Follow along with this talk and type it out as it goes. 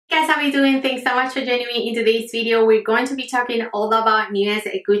how are you doing? Thanks so much for joining me in today's video. We're going to be talking all about newest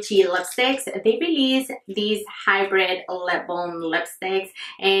Gucci lipsticks. They released these hybrid lip balm lipsticks,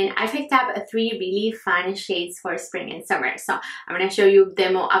 and I picked up 3 really fun shades for spring and summer. So I'm going to show you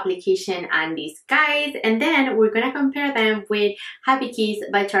demo application on these guys, and then we're going to compare them with Happikiss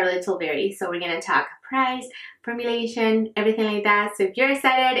by Charlotte Tilbury. So we're going to talk price, formulation, everything like that. So if you're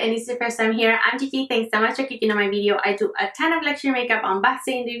excited and it's your first time here, I'm Gigi. Thanks so much for clicking on my video. I do a ton of luxury makeup,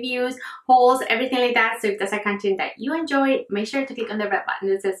 unboxing, reviews, hauls, everything like that. So if that's a content that you enjoy, make sure to click on the red button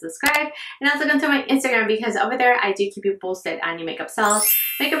that says subscribe, and also come to my Instagram because over there I do keep you posted on new makeup sales,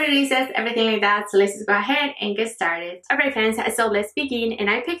 makeup releases, everything like that. So let's just go ahead and get started. Alright friends, so let's begin. And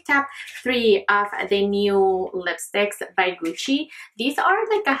I picked up 3 of the new lipsticks by Gucci. These are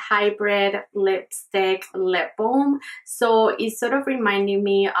like a hybrid lipstick lip balm, so it's sort of reminding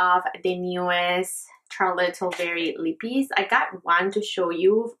me of the newest Charlotte Tilbury lippies. I got one to show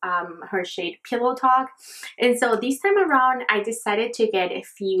you, her shade Pillow Talk, and so this time around I decided to get a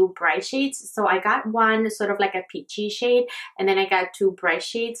few bright shades. So I got one sort of like a peachy shade, and then I got 2 bright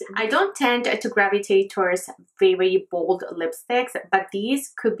shades. I don't tend to gravitate towards very bold lipsticks, but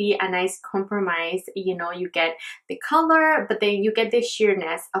these could be a nice compromise. You know, you get the color, but then you get the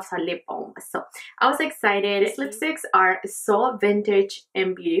sheerness of a lip balm. So I was excited. These lipsticks are so vintage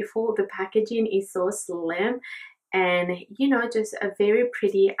and beautiful. The packaging is so slim and, you know, just a very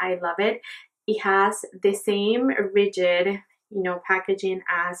pretty. I love it. It has the same rigid, you know, packaging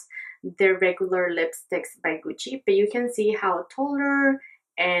as the regular lipsticks by Gucci, but you can see how taller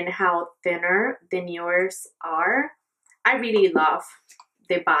and how thinner the newers are. I really love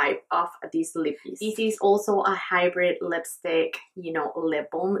the vibe of these lippies. This is also a hybrid lipstick, you know,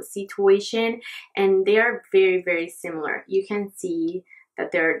 lip balm situation, and they are very similar. You can see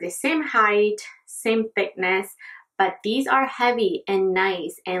that they're the same height, same thickness, but these are heavy and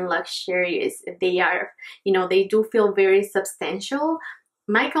nice and luxurious. They are, you know, they do feel very substantial.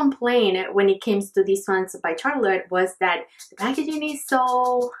 My complaint when it comes to these ones by Charlotte was that the packaging is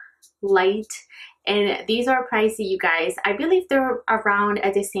so light, and these are pricey, you guys. I believe they're around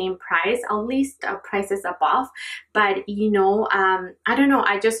at the same price, at least prices above, but you know, I don't know,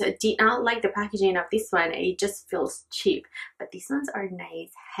 I just did not like the packaging of this one. It just feels cheap, but these ones are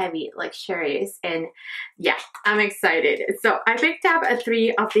nice, heavy, luxurious, and yeah, I'm excited. So I picked up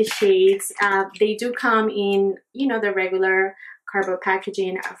 3 of the shades. They do come in, you know, the regular cardboard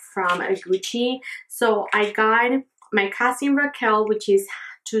packaging from Gucci. So I got my cousin Raquel, which is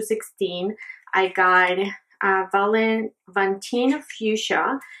 216. I got Vantine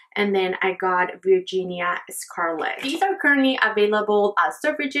Fuchsia, and then I got Virgina Scarlett. These are currently available at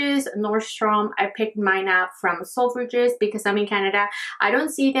Selfridges, Nordstrom. I picked mine up from Selfridges because I'm in Canada. I don't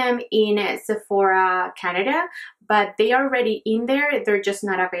see them in Sephora Canada, but they are already in there. They're just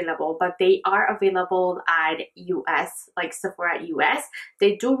not available, but they are available at US, like Sephora US.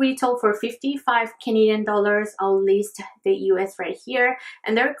 They do retail for 55 Canadian dollars. I'll list the US right here,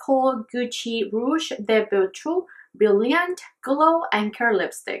 and they're called Gucci Rouge De Beauté Brilliant Glow Anchor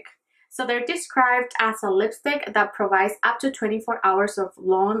Lipstick. So they're described as a lipstick that provides up to 24 hours of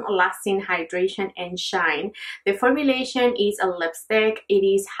long-lasting hydration and shine. The formulation is a lipstick. It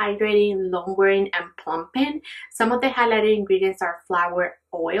is hydrating, long-wearing, and plumping. Some of the highlighted ingredients are flower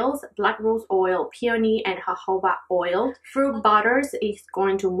oils, black rose oil, peony, and jojoba oil. Fruit butters is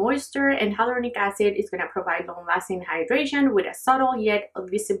going to moisture, and hyaluronic acid is going to provide long-lasting hydration with a subtle yet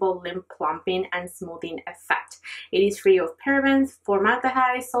visible lip plumping and smoothing effect. It is free of parabens,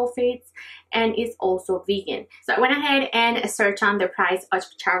 formaldehyde, sulfates, and is also vegan. So I went ahead and searched on the price of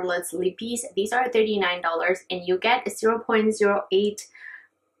Charlotte's lippies. These are $39, and you get 0.08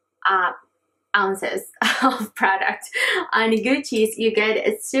 ounces of product. On Gucci's, you get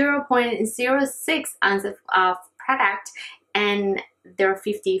 0.06 ounces of product, and they're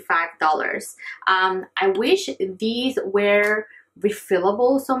 $55. I wish these were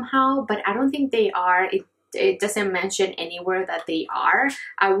refillable somehow, but I don't think they are. It doesn't mention anywhere that they are.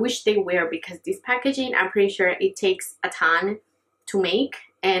 I wish they were, because this packaging, I'm pretty sure it takes a ton to make,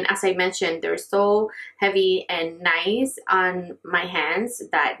 and as I mentioned, they're so heavy and nice on my hands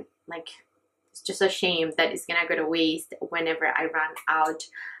that, like, it's just a shame that it's gonna go to waste whenever I run out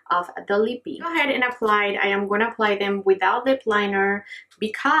of the lippy. Go ahead and apply. I am going to apply them without lip liner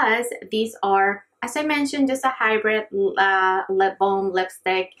because these are, as I mentioned, just a hybrid lip balm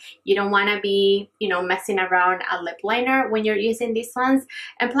lipstick. You don't want to be, you know, messing around a lip liner when you're using these ones.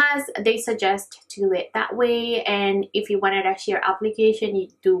 And plus, they suggest to do it that way. And if you wanted a sheer application, you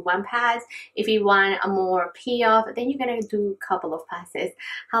do one pass. If you want a more payoff, then you're going to do a couple of passes.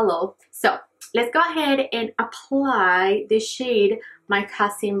 Hello. So let's go ahead and apply the shade my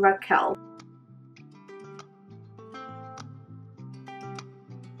cousin Raquel.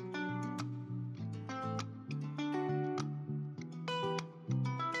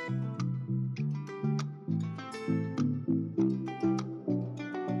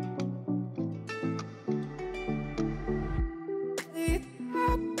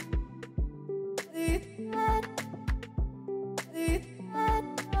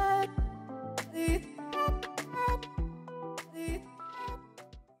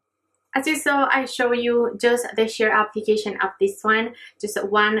 As you saw, I show you just the sheer application of this one, just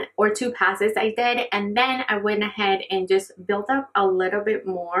 1 or 2 passes I did, and then I went ahead and just built up a little bit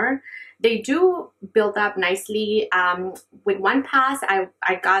more. They do build up nicely. With 1 pass,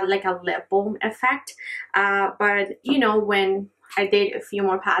 I got like a lip balm effect, but you know, when I did a few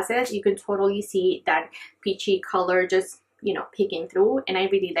more passes, you can totally see that peachy color just, you know, peeking through, and I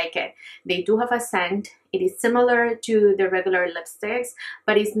really like it. They do have a scent. It is similar to the regular lipsticks,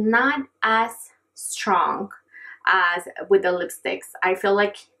 but it's not as strong as with the lipsticks. I feel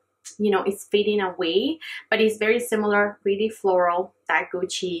like, you know, it's fading away, but it's very similar, really floral, that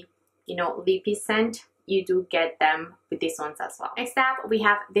Gucci, you know, lippy scent. You do get them with these ones as well. Next up, we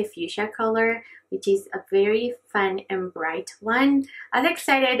have the fuchsia color, which is a very fun and bright one. I was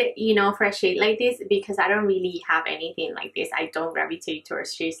excited, you know, for a shade like this because I don't really have anything like this. I don't gravitate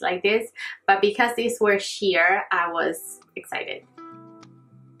towards shades like this, but because these were sheer, I was excited.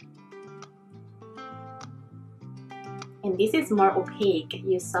 And this is more opaque.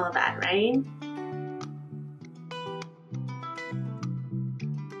 You saw that, right?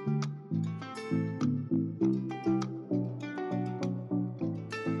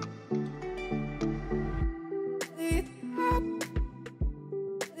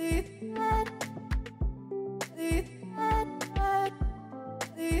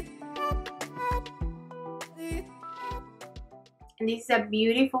 And this is a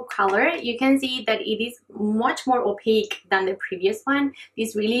beautiful color. You can see that it is much more opaque than the previous one.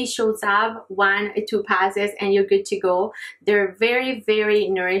 This really shows up 1 or 2 passes and you're good to go. They're very, very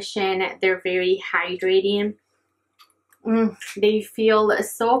nourishing. They're very hydrating. They feel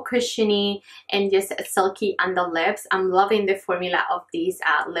so cushiony and just silky on the lips. I'm loving the formula of these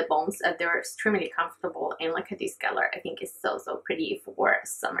lip balms. They're extremely comfortable, and look at this color. I think it's so pretty for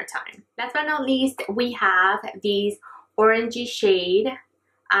summertime. Last but not least, we have these orangey shade.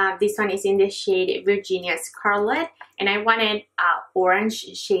 This one is in the shade Virgina Scarlett, and I wanted orange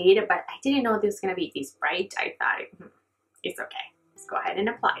shade, but I didn't know this was gonna be this bright. I thought it's okay. Let's go ahead and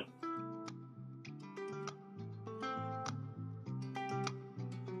apply.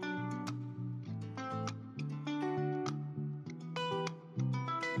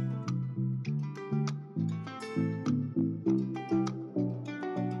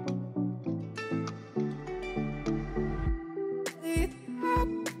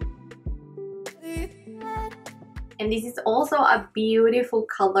 And this is also a beautiful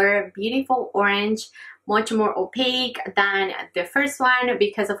color, beautiful orange, much more opaque than the first one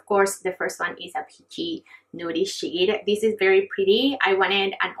because of course the first one is a peachy nudie shade. This is very pretty. I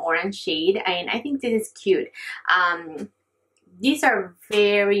wanted an orange shade and I think this is cute. These are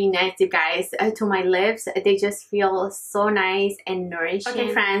very nice, you guys, to my lips. They just feel so nice and nourishing.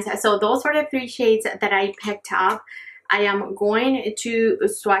 Okay friends, so those were the 3 shades that I picked up. I am going to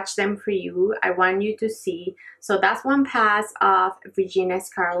swatch them for you. I want you to see. So that's 1 pass of Virginia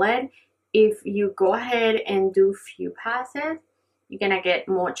Scarlett. If you go ahead and do few passes, you're gonna get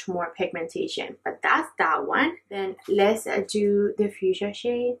much more pigmentation. But that's that one. Then let's do the fuchsia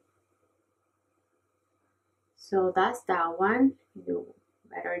shade. So that's that one. Do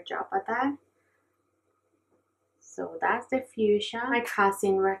a better job at that. So that's the fuchsia. My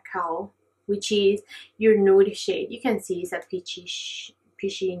cousin Raquel, which is your nude shade. You can see it's a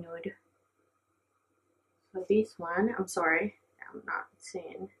peachy nude. So this one, I'm sorry, I'm not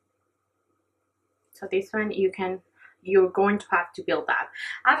seeing. So this one you're going to have to build up.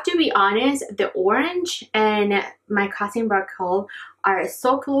 I have to be honest, the orange and my cousin Raquel are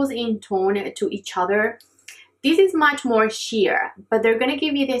so close in tone to each other. This is much more sheer, but they're gonna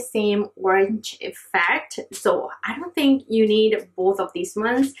give you the same orange effect. So I don't think you need both of these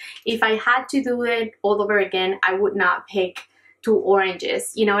ones. If I had to do it all over again, I would not pick 2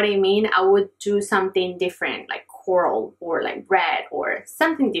 oranges. You know what I mean? I would do something different, like coral or like red or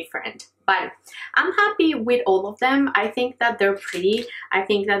something different. But I'm happy with all of them. I think that they're pretty. I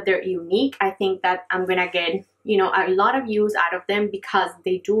think that they're unique. I think that I'm gonna get, you know, a lot of use out of them because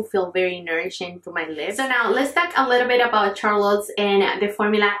they do feel very nourishing to my lips. So now let's talk a little bit about Charlotte's and the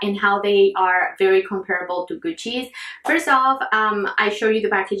formula and how they are very comparable to Gucci's. First off, I show you the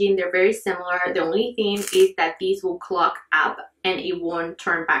packaging. They're very similar. The only thing is that these will clog up and it won't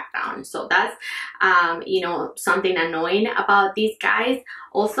turn back down. So that's you know, something annoying about these guys.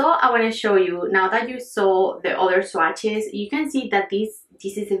 Also, I want to show you, now that you saw the other swatches, you can see that this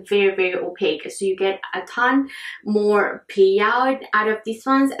is a very opaque, so you get a ton more payout out of these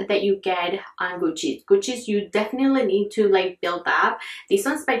ones that you get on Gucci's. You definitely need to like build up. These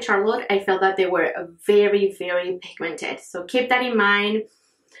ones by Charlotte, I felt that they were very pigmented, so keep that in mind.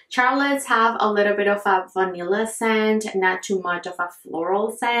 Charlotte's have a little bit of a vanilla scent, not too much of a floral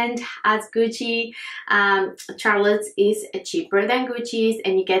scent as Gucci. Charlotte's is cheaper than Gucci's,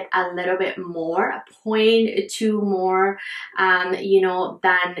 and you get a little bit more, 0.2 more, you know,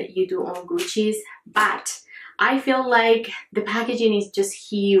 than you do on Gucci's. But I feel like the packaging is just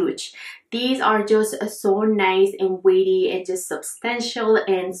huge. These are just so nice and weighty and just substantial,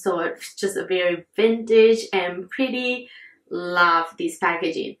 and so it's just very vintage and pretty. Love this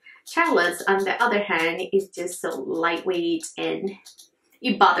packaging. Charlotte's, on the other hand, is just so lightweight, and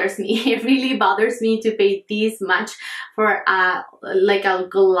it bothers me. It really bothers me to pay this much for like a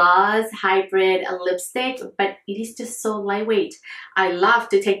gloss hybrid lipstick, but it is just so lightweight. I love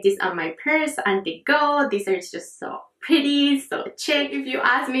to take this on my purse and they go. These are just so pretty, so chic. If you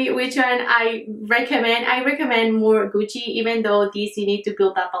ask me which one I recommend more Gucci, even though these you need to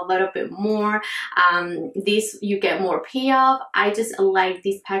build up a little bit more. This you get more payoff. I just like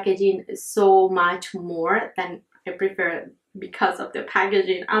this packaging so much more than I prefer because of the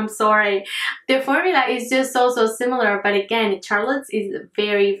packaging. I'm sorry, the formula is just so similar, but again, Charlotte's is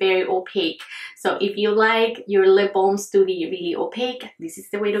very opaque. So if you like your lip balms to be really opaque, this is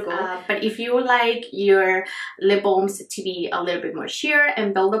the way to go. But if you like your lip balms to be a little bit more sheer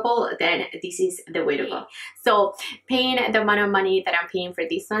and buildable, then this is the way to go. So paying the amount of money that I'm paying for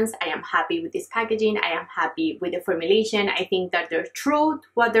these ones, I am happy with this packaging. I am happy with the formulation. I think that they're true to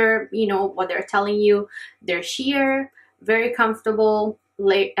what they're, you know, what they're telling you. They're sheer, very comfortable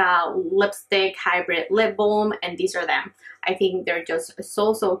lipstick hybrid lip balm, and these are them. I think they're just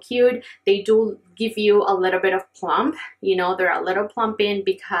so cute. They do give you a little bit of plump, you know, they're a little plumping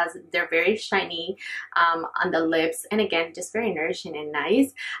because they're very shiny on the lips, and again, just very nourishing and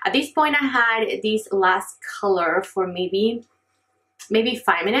nice. At this point, I had this last color for maybe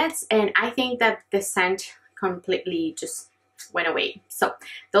 5 minutes, and I think that the scent completely just went away. So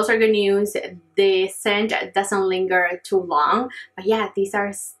those are good news. The scent doesn't linger too long, but yeah, these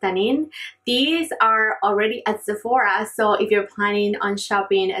are stunning. These are already at Sephora, so if you're planning on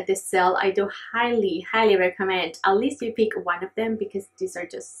shopping at the sale, I do highly recommend at least you pick one of them because these are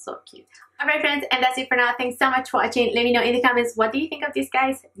just so cute. Alright friends, and that's it for now. Thanks so much for watching. Let me know in the comments, what do you think of these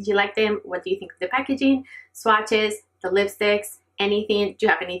guys? Did you like them? What do you think of the packaging, swatches, the lipsticks? Anything? Do you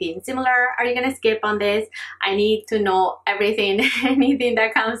have anything similar? Are you gonna skip on this? I need to know everything, anything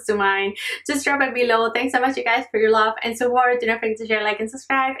that comes to mind. Just drop it below. Thanks so much you guys for your love and support. Do not forget to share, like, and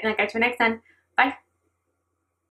subscribe, and I'll catch you next time. Bye.